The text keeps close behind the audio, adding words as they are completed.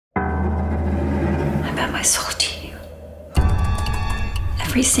bare my soul to you.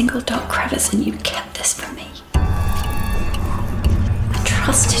 Every single dark crevice, and you kept this from me. I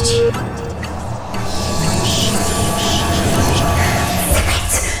trusted you.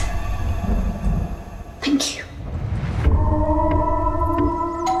 Thank you.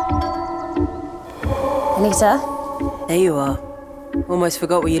 Anita? There you are. Almost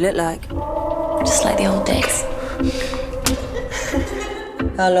forgot what you look like. Just like the old days.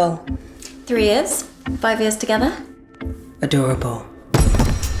 How long? 3 years. 5 years together. Adorable.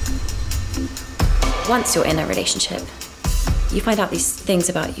 Once you're in a relationship, you find out these things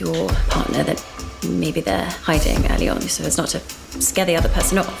about your partner that maybe they're hiding early on so as not to scare the other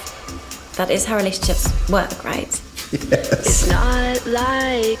person off. That is how relationships work, right? Yes. It's not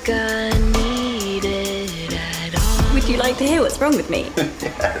like I need it at all. Would you like to hear what's wrong with me?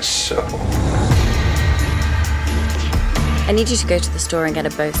 Yeah, sure. I need you to go to the store and get a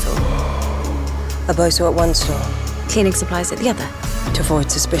bow saw. A bow saw at one store, Cleaning supplies at the other. to avoid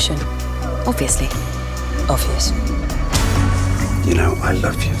suspicion. Obviously. Obvious. You know, I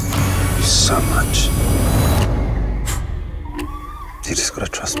love you. You so much. You just gotta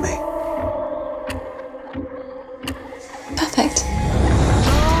trust me. Perfect.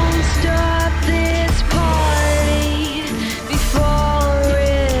 Don't stop this party before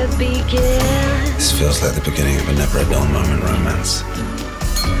it begins. This feels like the beginning of a never a dull moment romance.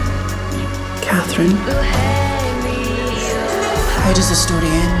 Catherine, how does the story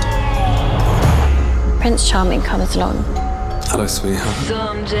end? Prince Charming comes along Hello, sweetheart.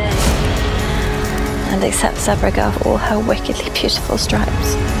 Someday. and accepts Zebriga of all her wickedly beautiful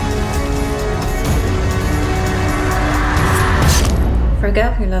stripes. For a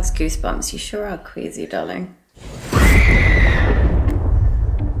girl who loves goosebumps, you sure are queasy, darling.